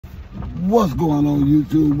What's going on,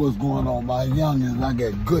 YouTube? What's going on, my youngins? I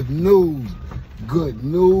got good news. Good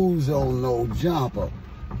news on No Jumper.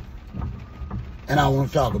 And I want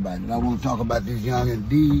to talk about it. I want to talk about this youngin'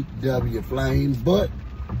 DW Flame, but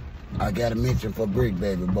I got to mention for Brick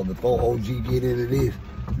Baby. But before OG get into this,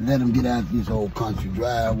 let him get out this old country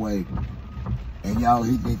driveway. And y'all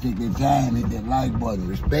take their time, hit that like button.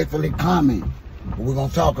 Respectfully comment. But we're going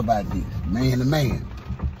to talk about this, man to man.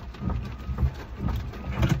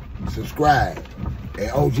 Subscribe. And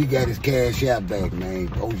OG got his cash out back, man.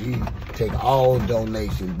 OG take all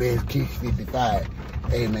donations. Best Kicks 55.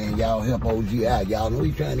 Hey, man, y'all help OG out. Y'all know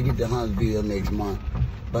he's trying to get to Huntsville next month.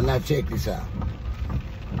 But now check this out.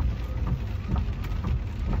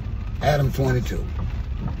 Adam 22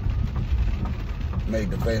 made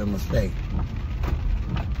the fatal mistake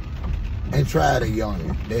and tried a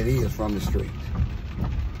youngin' that is from the streets.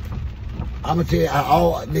 I'm going to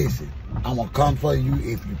tell you, listen, I'm going to come for you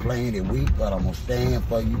if you playing it weak, but I'm going to stand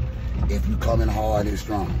for you if you coming hard and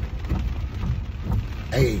strong.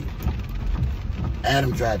 Hey,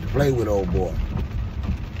 Adam tried to play with old boy.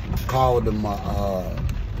 Called him, how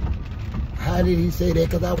did he say that?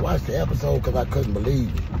 Because I watched the episode because I couldn't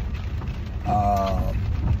believe it.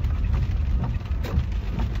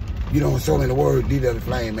 You don't show me the word DW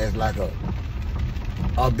Flame as like a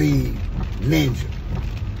B ninja.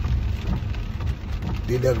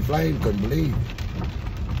 DW Flame couldn't believe it.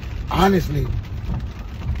 Honestly,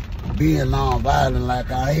 being non-violent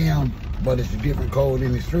like I am, but it's a different code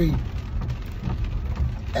in the street,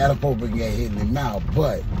 Adam Pope can get hit in the mouth,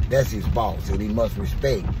 but that's his boss, and he must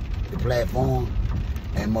respect the platform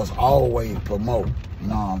and must always promote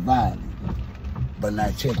non-violence. But now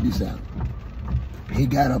check this out. He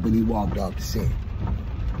got up and he walked off the set.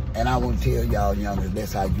 And I want to tell y'all youngers,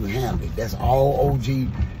 that's how you handle it. That's all OG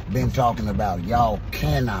been talking about. Y'all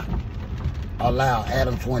cannot allow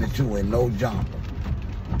Adam 22 and No Jumper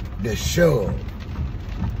to shove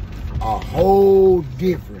a whole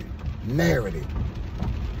different narrative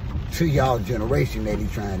to y'all generation that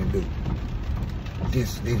he's trying to do.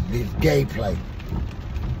 This gay play.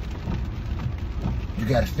 You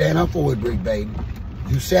got to stand up for it, Brick Baby.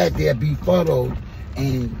 You sat there befuddled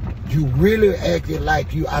and you really acted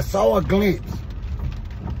like you. I saw a glimpse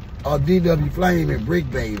of DW Flame and Brick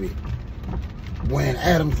Baby when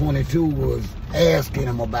Adam 22 was asking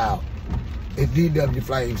him about is DW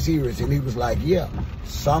Flame serious, and he was like, yeah,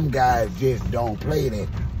 some guys just don't play that.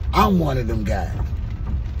 I'm one of them guys.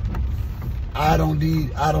 I don't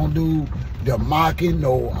do the mocking,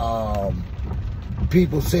 no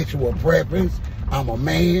people's sexual preference. I'm a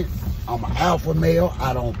man. I'm an alpha male.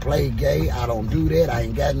 I don't play gay. I don't do that. I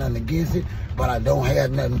ain't got nothing against it, but I don't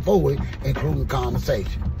have nothing for it, including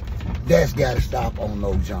conversation. That's got to stop on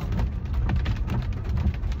No Jumper.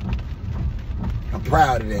 I'm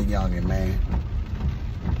proud of that youngin', man.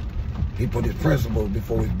 He put his principles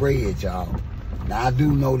before his bread, y'all. Now, I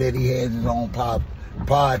do know that he has his own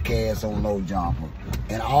podcast on No Jumper,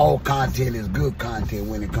 and all content is good content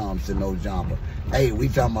when it comes to No Jumper. Hey, we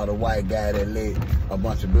talking about a white guy that let a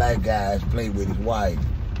bunch of black guys play with his wife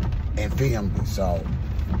and filmed it. So,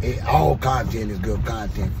 all content is good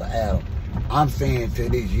content for Adam. I'm saying to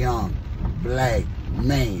this young black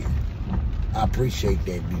man, I appreciate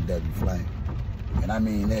that, DW Flame. And I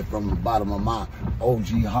mean that from the bottom of my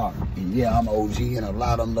OG heart. And yeah, I'm OG and a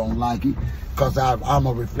lot of them don't like it because I'm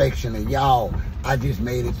a reflection of y'all. I just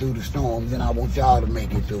made it through the storms and I want y'all to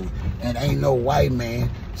make it through. And ain't no white man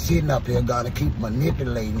sitting up here gonna keep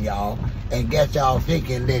manipulating y'all and get y'all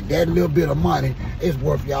thinking that that little bit of money is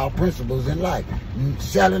worth y'all principles in life.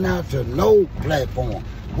 Selling out to no platform,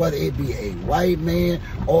 whether it be a white man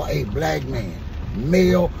or a black man,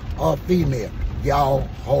 male or female. Y'all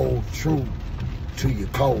hold true to your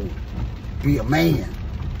code. Be a man.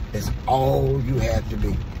 That's all you have to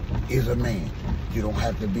be, is a man. You don't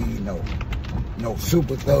have to be no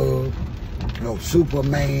super thug, no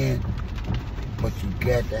superman, but you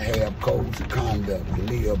got to have codes of conduct to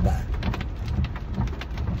live by.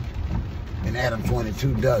 And Adam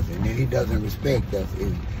 22 doesn't, and he doesn't respect us.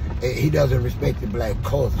 He doesn't respect the black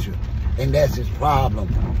culture, and that's his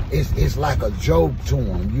problem. It's like a joke to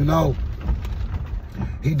him, you know?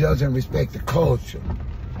 He doesn't respect the culture.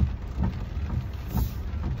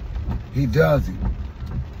 He doesn't.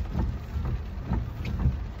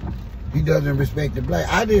 He doesn't respect the black.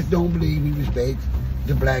 I just don't believe he respects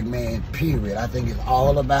the black man, period. I think it's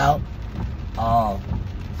all about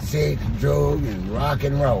sex, drugs, and rock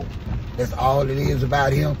and roll. That's all it is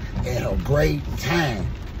about him, and a great time.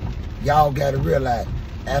 Y'all got to realize,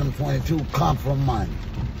 Adam 22 come from money.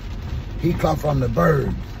 He come from the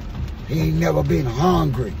birds. He ain't never been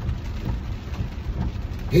hungry.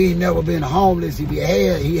 He ain't never been homeless. If he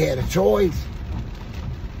had a choice.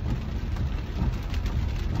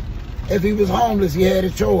 If he was homeless, he had a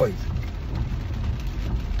choice.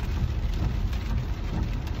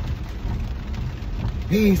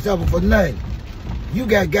 He ain't suffer for nothing. You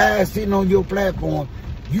got guys sitting on your platform,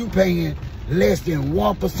 you paying less than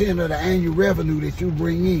 1% of the annual revenue that you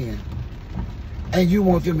bring in, and you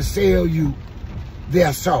want them to sell you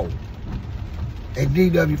their soul. And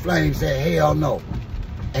DW Flame said, hell no.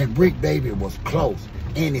 And Brick Baby was close,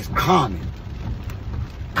 and it's coming.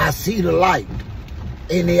 I see the light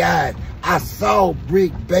in the eyes. I saw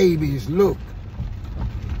Brick Baby's look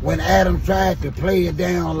when Adam tried to play it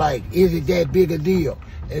down like, is it that big a deal?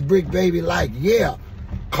 And Brick Baby like, yeah.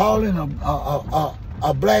 Calling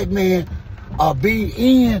a black man a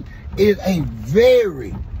BN is a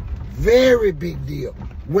very, very big deal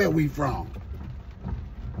where we from.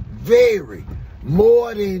 Very.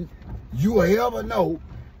 More than you will ever know,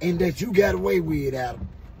 and that you got away with it, Adam.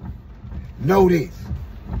 Know this.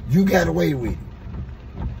 You got away with it.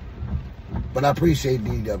 But I appreciate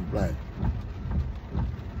DW Flame.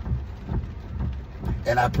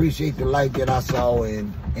 And I appreciate the light that I saw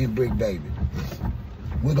in Brick Baby.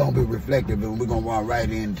 We're going to be reflective, and we're going to run right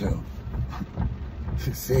into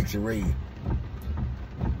Sexy Red.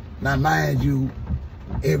 Now, mind you,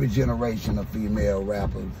 every generation of female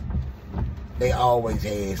rappers, they always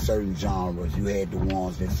had certain genres. You had the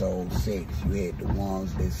ones that sold sex. You had the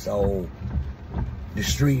ones that sold the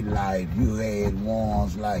street life. You had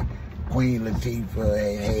ones like Queen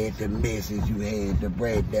Latifah had the message. You had the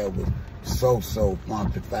bread that was so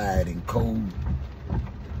funkified and cool.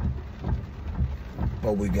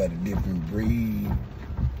 But we got a different breed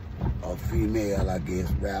of female, I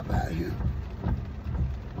guess, rap out here.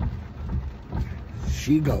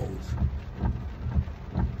 She goes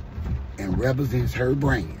and represents her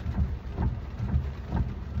brand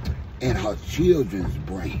and her children's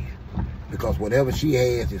brand, because whatever she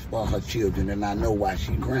has is for her children, and I know why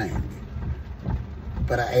she grinding.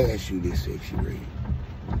 But I ask you this, Sexy Red.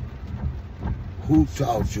 Who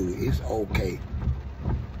taught you it's okay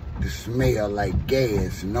to smell like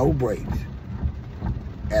gas, no brakes,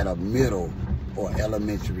 at a middle or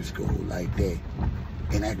elementary school like that,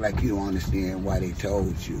 and act like you don't understand why they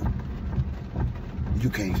told you you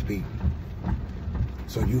can't speak?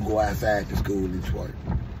 So you go outside the school and twerk.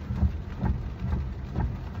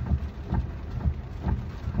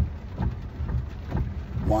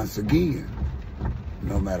 Once again,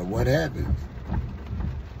 no matter what happens,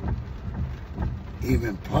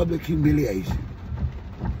 even public humiliation,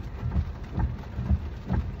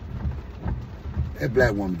 that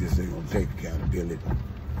black woman just ain't gonna take accountability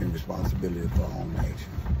and responsibility for her own actions.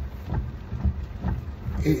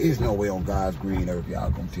 It's no way on God's green earth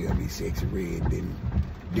y'all gonna tell me Sexy Red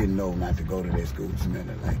didn't know not to go to that school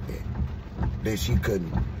smelling like that. That she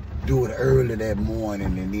couldn't do it early that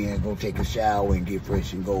morning and then go take a shower and get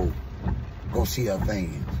fresh and go see her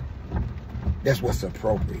fans. That's what's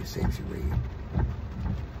appropriate, Sexy Red.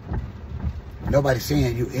 Nobody's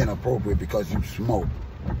saying you inappropriate because you smoke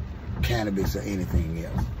cannabis or anything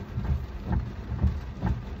else.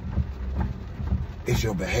 It's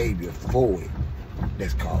your behavior for it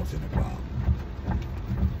that's causing the problem.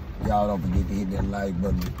 Y'all don't forget to hit that like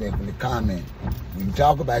button, respectfully comment. We can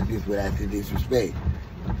talk about this without the disrespect.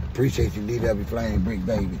 Appreciate you, DW Flame, Brick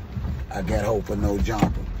Baby. I got hope for no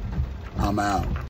jumper. I'm out.